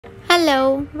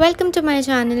Hello, welcome to my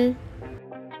channel.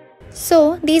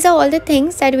 So these are all the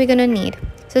things that we're gonna need.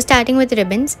 So starting with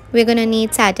ribbons, we're gonna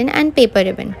need satin and paper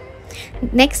ribbon.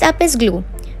 Next up is glue.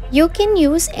 You can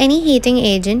use any heating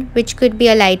agent, which could be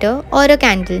a lighter or a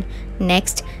candle.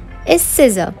 Next is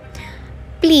scissor.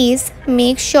 Please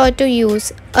make sure to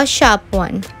use a sharp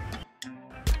one.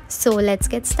 So let's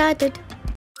get started.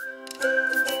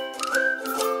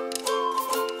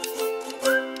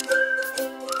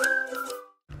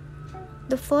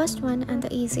 The first one and the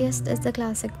easiest is the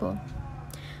classic bow.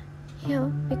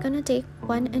 Here we're gonna take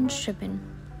 1-inch ribbon.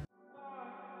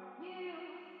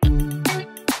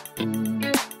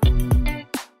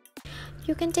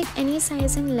 You can take any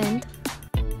size and length.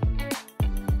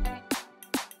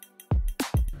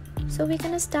 So we're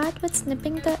gonna start with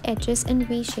snipping the edges in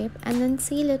V shape and then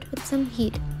seal it with some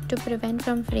heat to prevent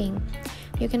from fraying.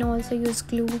 You can also use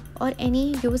glue or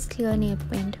any used clear nail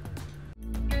paint.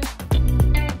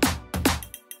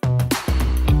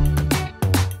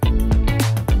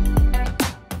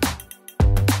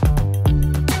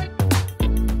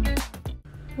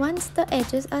 Once the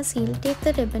edges are sealed, take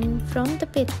the ribbon from the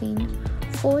between,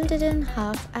 fold it in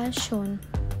half as shown.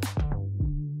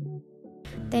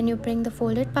 Then you bring the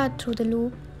folded part through the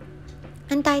loop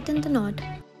and tighten the knot.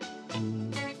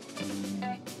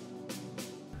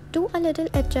 Do a little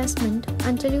adjustment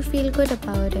until you feel good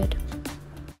about it.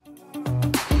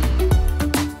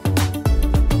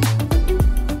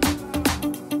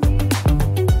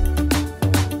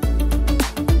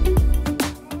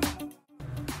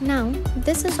 Now,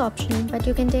 this is optional, but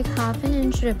you can take 1/2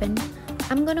 inch ribbon.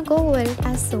 I'm gonna go over it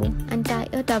as so and tie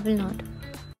a double knot.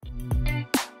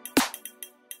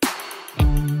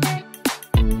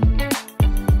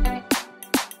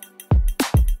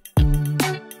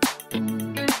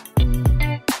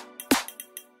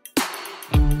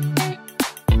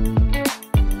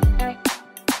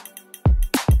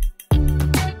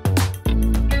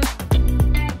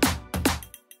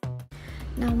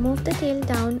 Now move the tail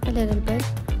down a little bit.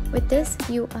 With this,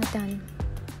 you are done.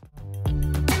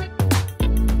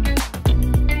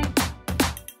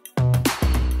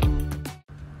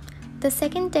 The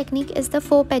second technique is the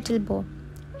 4-petal bow.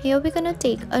 Here we're gonna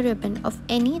take a ribbon of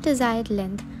any desired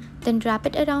length, then wrap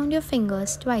it around your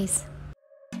fingers twice.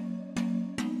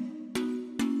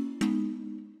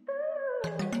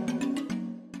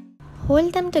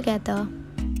 Hold them together.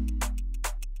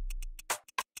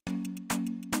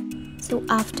 So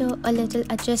after a little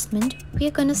adjustment, we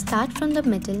are gonna start from the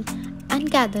middle and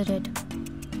gather it.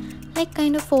 Like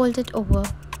kind of fold it over,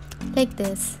 like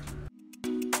this.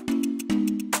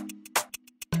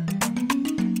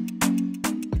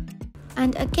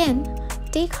 And again,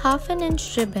 take 1/2 inch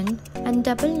ribbon and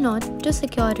double knot to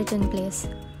secure it in place.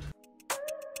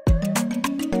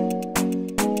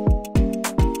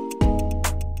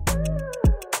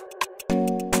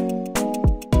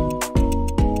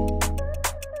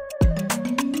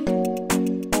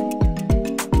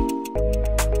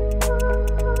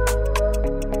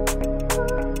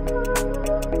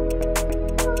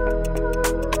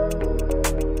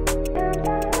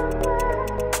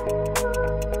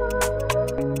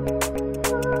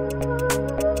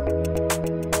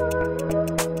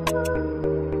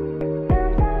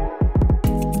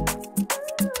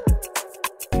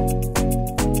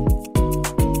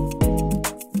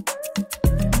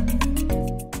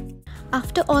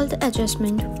 After all the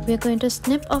adjustment, we are going to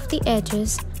snip off the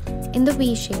edges in the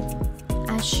V shape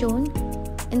as shown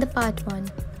in the part 1.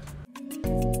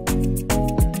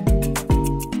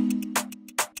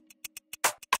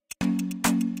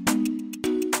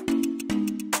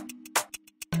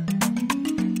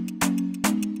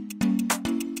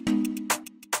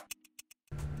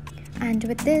 And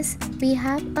with this, we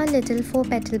have a little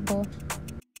 4-petal bow.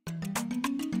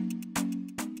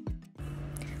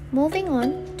 Moving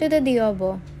on to the Dior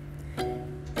Bow.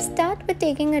 Start with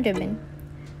taking a ribbon.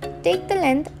 Take the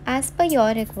length as per your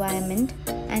requirement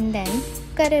and then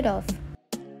cut it off.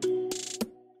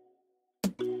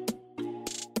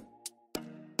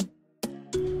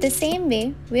 The same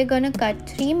way, we're gonna cut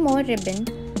 3 more ribbon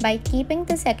by keeping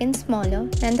the second smaller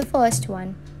than the first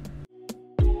one.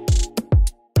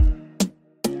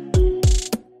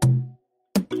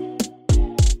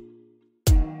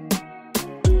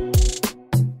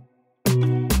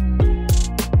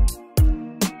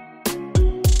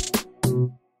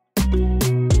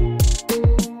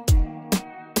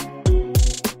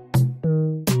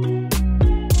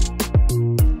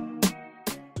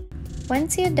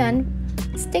 Once you're done,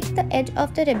 stick the edge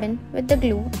of the ribbon with the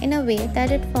glue in a way that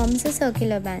it forms a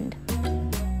circular band.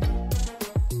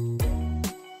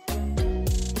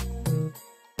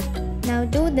 Now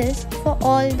do this for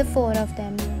all the 4 of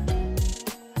them.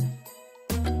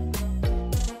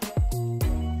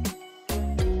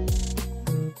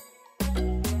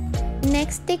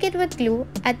 Next, stick it with glue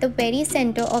at the very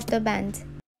center of the bands.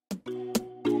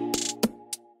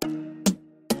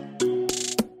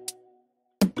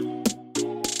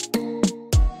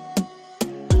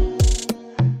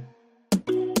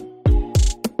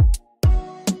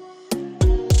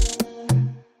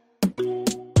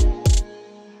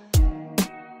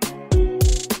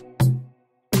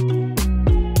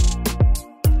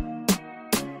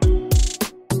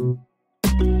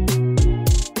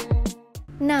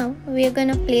 Now we are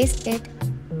gonna place it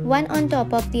one on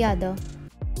top of the other.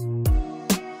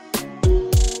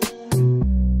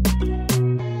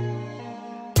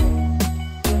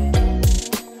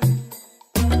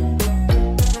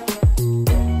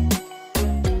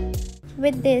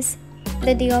 With this,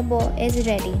 the Dior bow is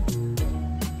ready.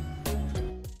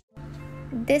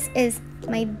 This is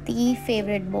my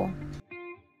favorite bow.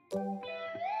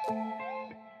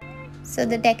 So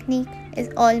the technique is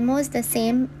almost the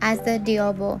same as the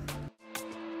Dior bow.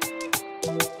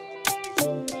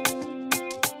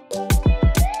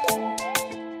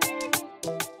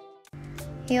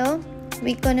 Here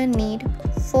we're gonna need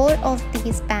 4 of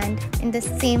these bands in the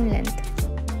same length.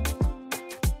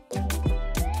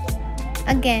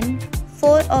 Again,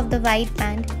 4 of the white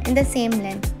band in the same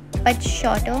length but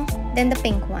shorter than the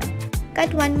pink one.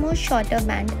 Cut one more shorter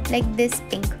band like this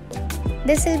pink.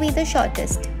 This will be the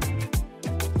shortest.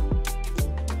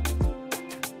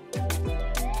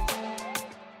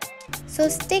 So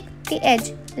stick the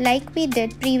edge like we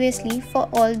did previously for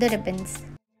all the ribbons.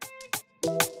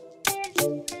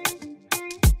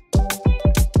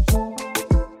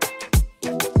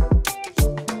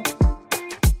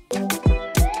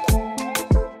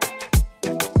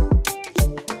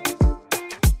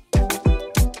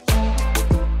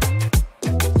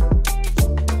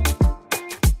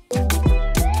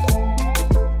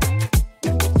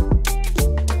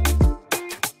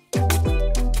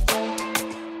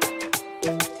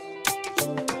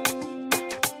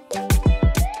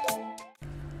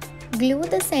 Glue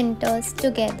the centers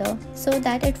together so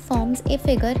that it forms a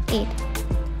figure 8.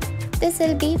 This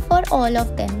will be for all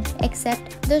of them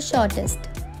except the shortest.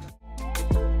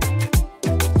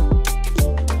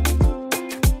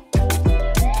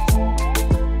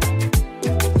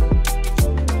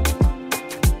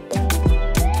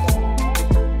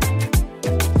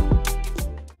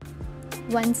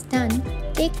 Once done,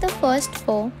 take the first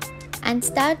 4 and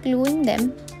start gluing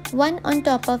them one on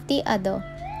top of the other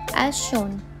as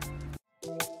shown.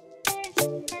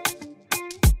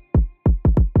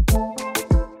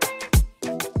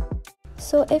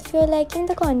 So if you're liking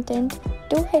the content,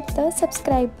 do hit the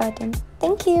subscribe button.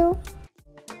 Thank you.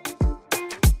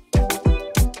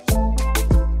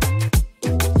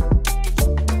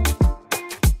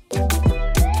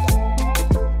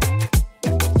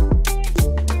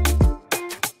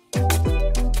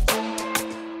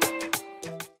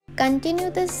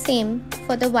 Continue the same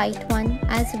for the white one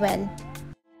as well.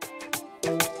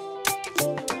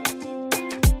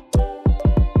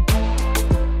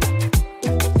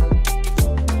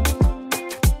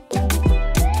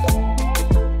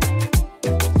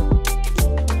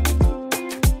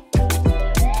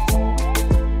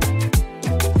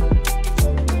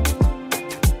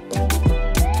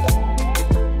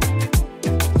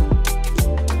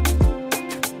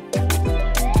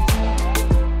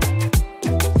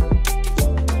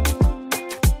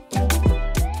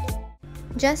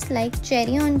 Just like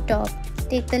cherry on top,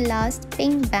 take the last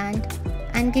pink band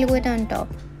and glue it on top.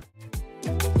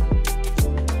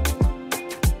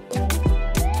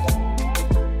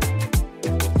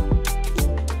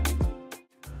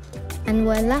 And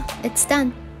voila, it's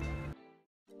done.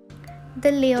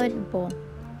 The layered bow.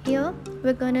 Here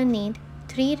we're gonna need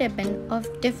 3 ribbons of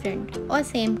different or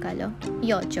same color,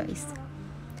 your choice.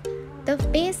 The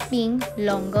base being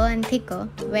longer and thicker,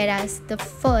 whereas the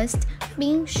first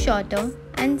being shorter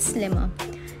and slimmer.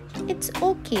 It's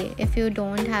okay if you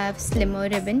don't have slimmer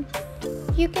ribbon.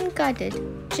 You can cut it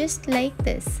just like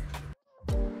this.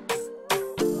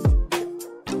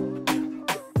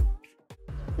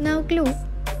 Now glue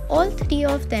all 3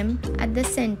 of them at the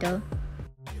center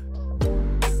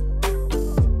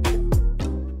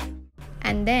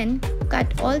and then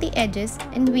cut all the edges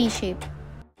in V shape.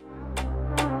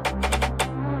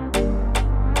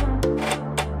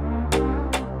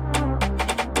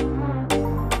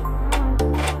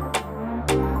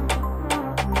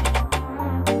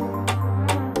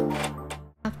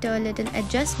 After a little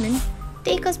adjustment,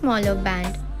 take a smaller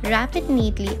band, wrap it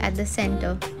neatly at the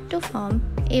center to form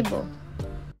a bow.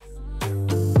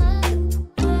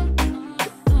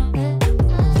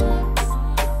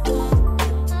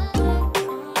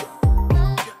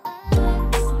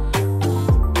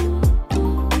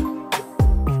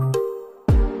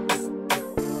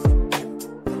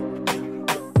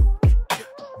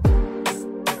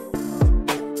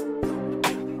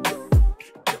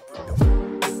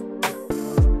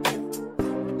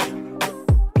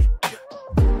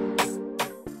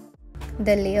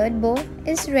 The layered bow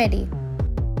is ready.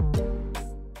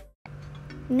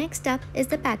 Next up is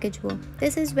the package bow.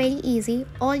 This is very easy.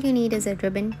 All you need is a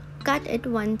ribbon. Cut it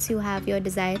once you have your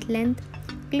desired length.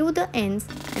 Glue the ends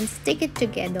and stick it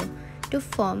together to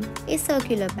form a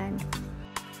circular band.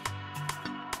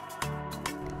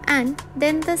 And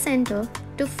then the center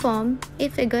to form a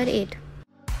figure 8.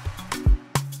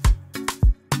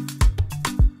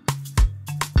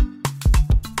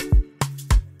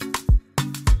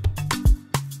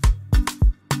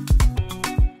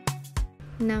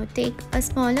 Now take a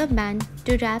smaller band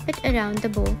to wrap it around the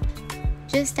bow,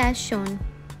 just as shown.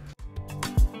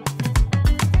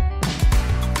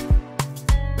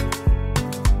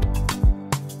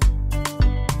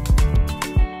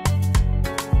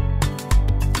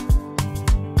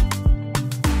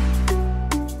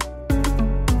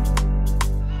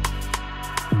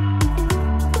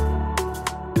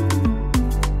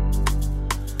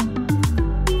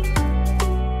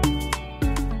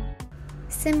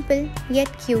 Simple yet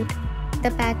cute,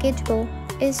 the package bow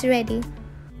is ready.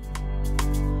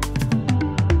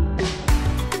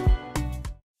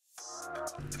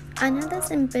 Another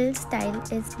simple style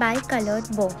is bi-colored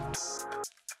bow.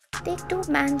 Take 2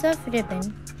 bands of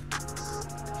ribbon.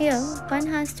 Here, one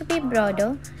has to be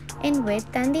broader in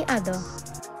width than the other.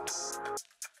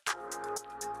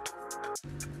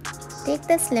 Take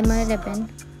the slimmer ribbon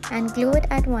and glue it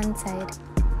at one side.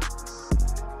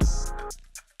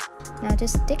 Now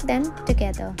just stick them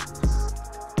together.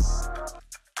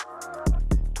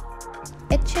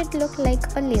 It should look like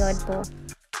a layered bow.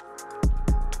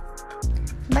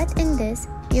 But in this,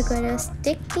 you gotta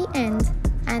stick the ends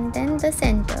and then the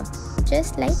center,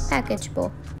 just like package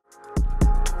bow.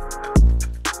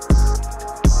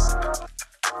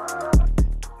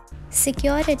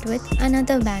 Secure it with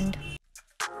another band.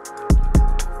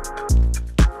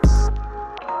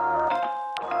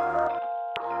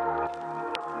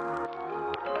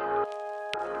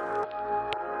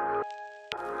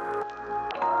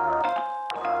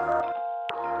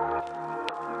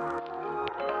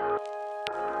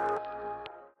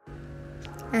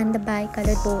 And the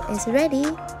bi-colored bow is ready.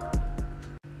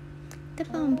 The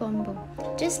Pom-Pom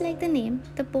Bow. Just like the name,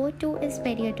 the bow too is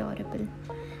very adorable.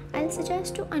 I'll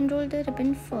suggest to unroll the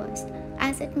ribbon first,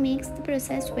 as it makes the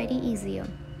process very easier.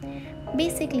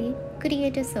 Basically,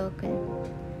 create a circle.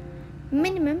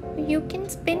 Minimum, you can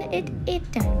spin it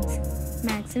 8 times.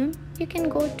 Maximum, you can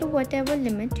go to whatever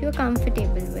limit you're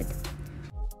comfortable with.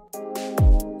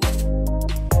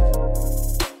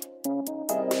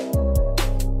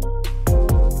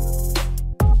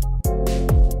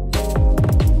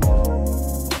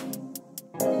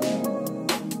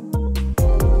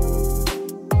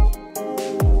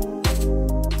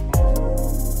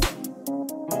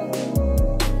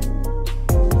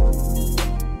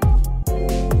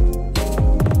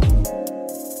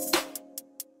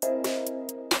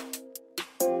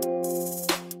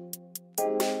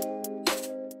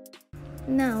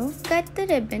 Now cut the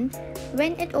ribbon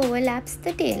when it overlaps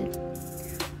the tail.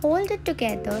 Hold it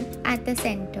together at the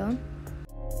center.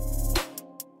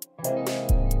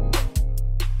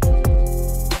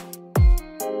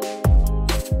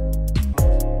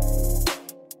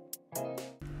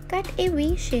 Cut a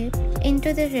V shape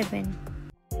into the ribbon.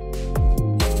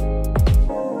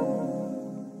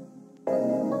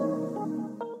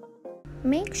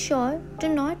 Make sure to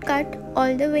not cut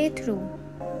all the way through.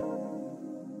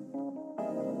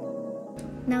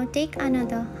 Now take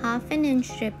another ½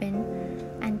 inch ribbon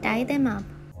and tie them up.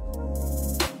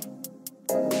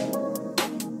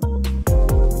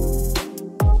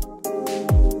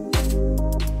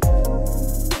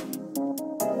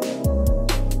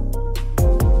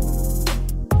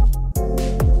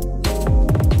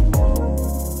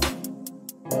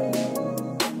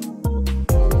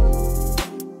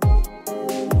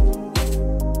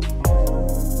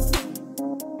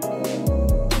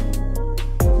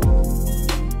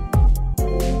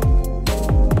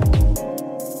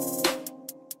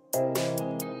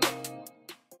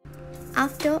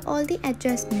 After all the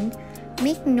adjustment,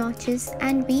 make notches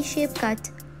and V-shape cut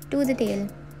to the tail.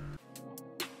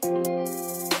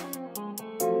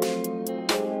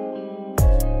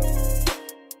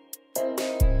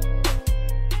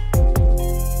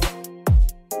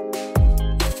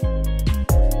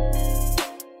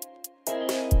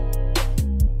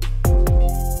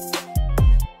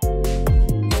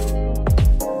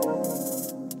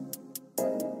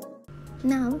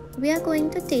 Now we are going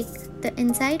to take the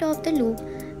inside of the loop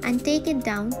and take it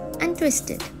down and twist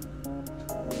it.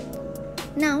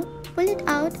 Now pull it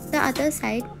out the other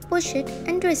side, push it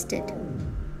and twist it.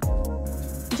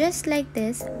 Just like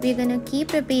this, we're gonna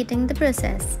keep repeating the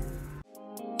process.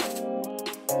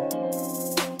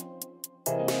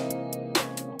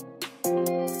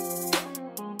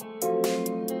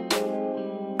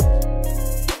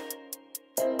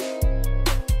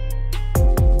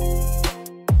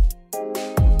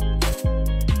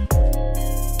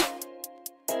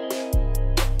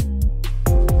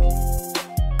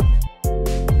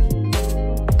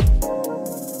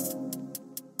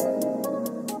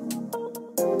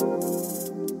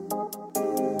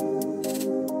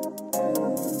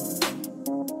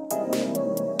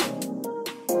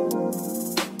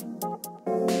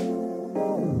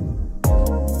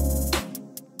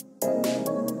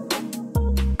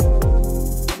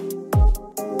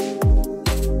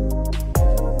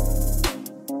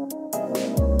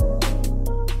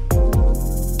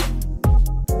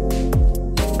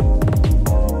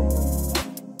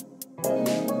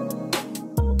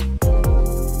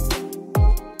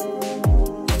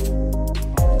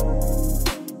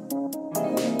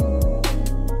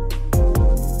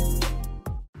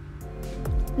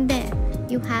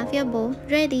 bow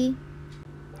ready.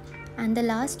 And the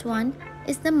last one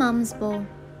is the mum's bow.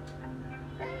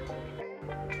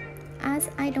 As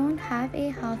I don't have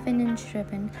a 1/2 inch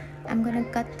ribbon, I'm gonna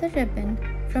cut the ribbon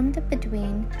from the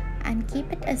between and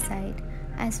keep it aside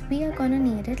as we are gonna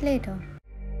need it later.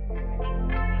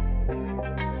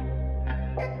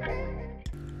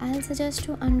 I'll suggest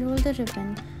to unroll the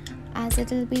ribbon as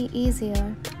it will be easier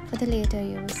for the later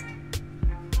use.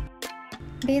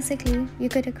 Basically, you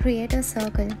could create a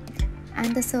circle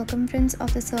and the circumference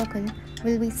of the circle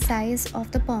will be size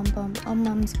of the pom-pom or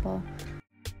mum's bow.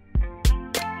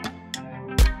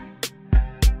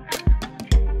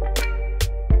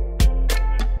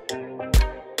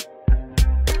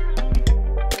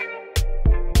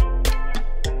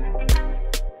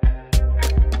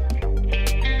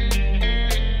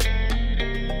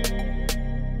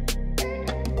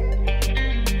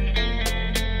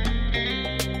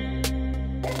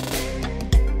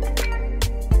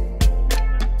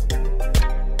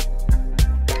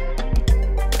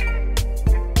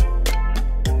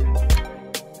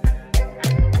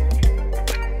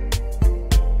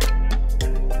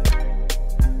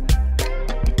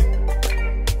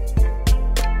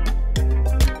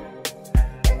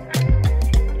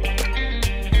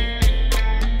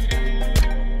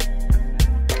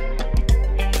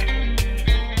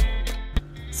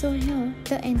 So here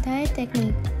the entire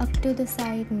technique up to the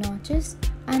side notches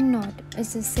and knot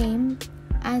is the same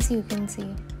as you can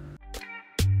see.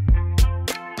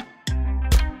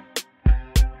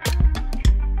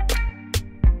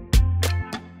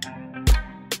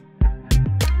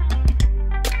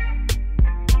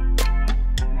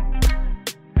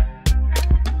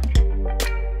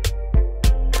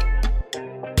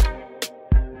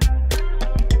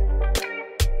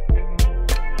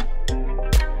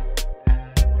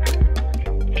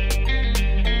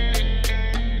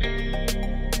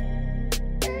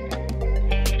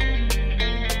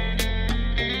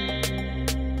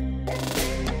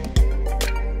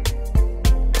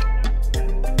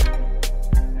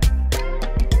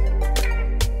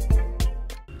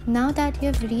 Now that you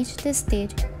have reached this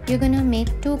stage, you're gonna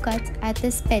make 2 cuts at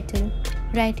this petal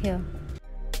right here.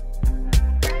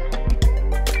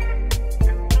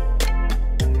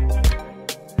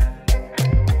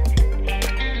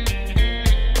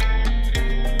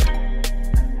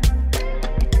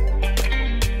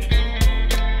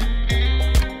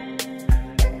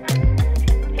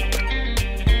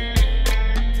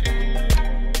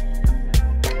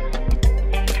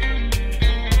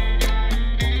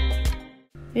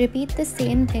 Repeat the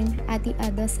same thing at the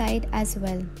other side as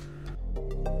well.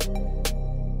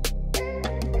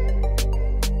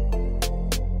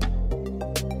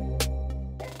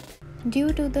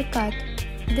 Due to the cut,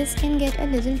 this can get a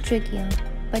little trickier,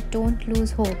 but don't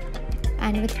lose hope.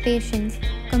 And with patience,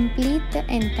 complete the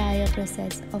entire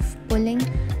process of pulling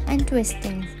and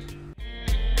twisting.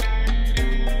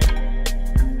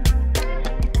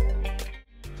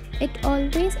 It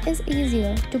always is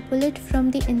easier to pull it from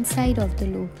the inside of the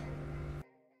loop.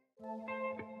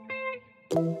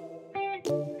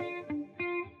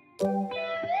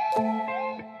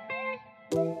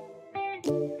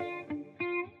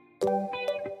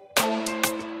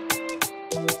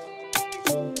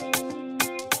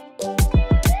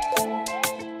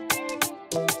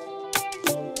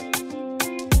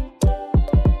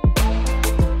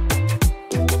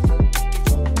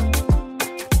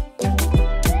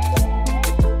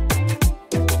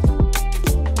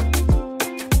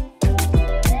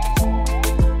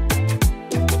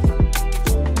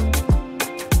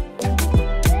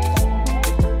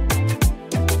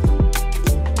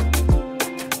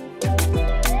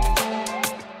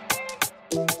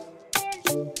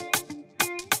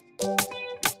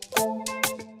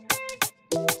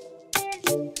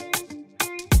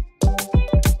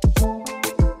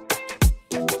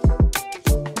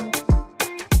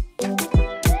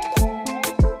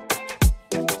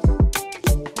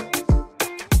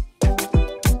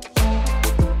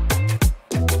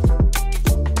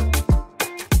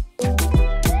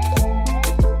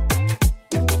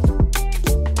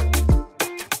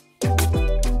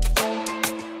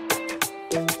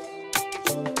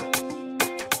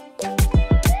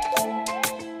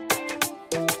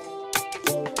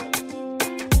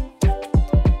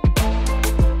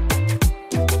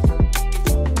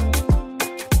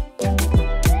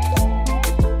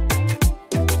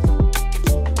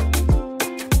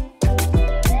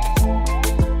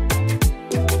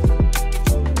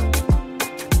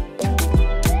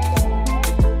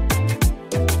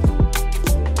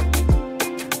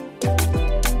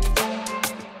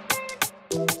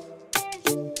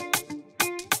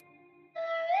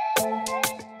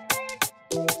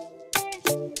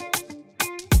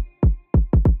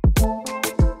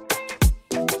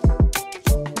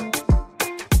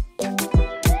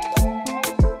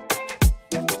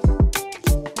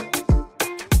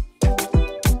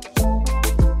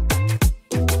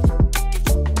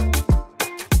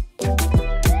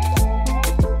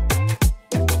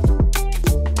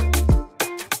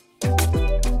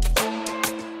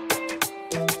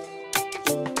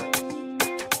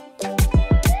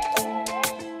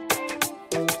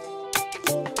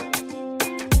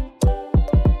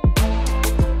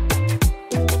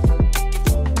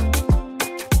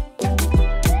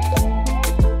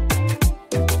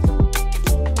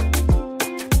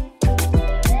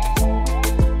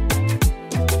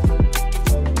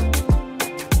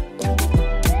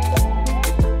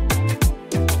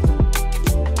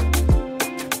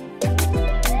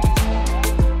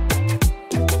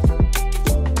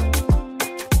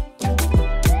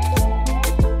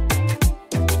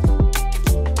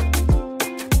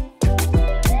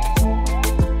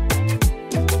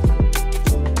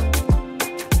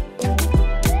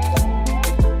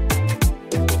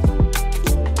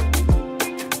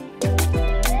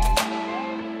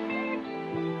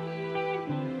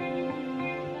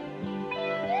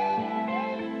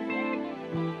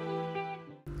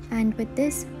 And with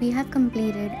this, we have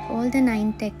completed all the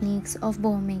 9 techniques of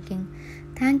bow making.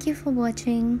 Thank you for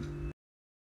watching.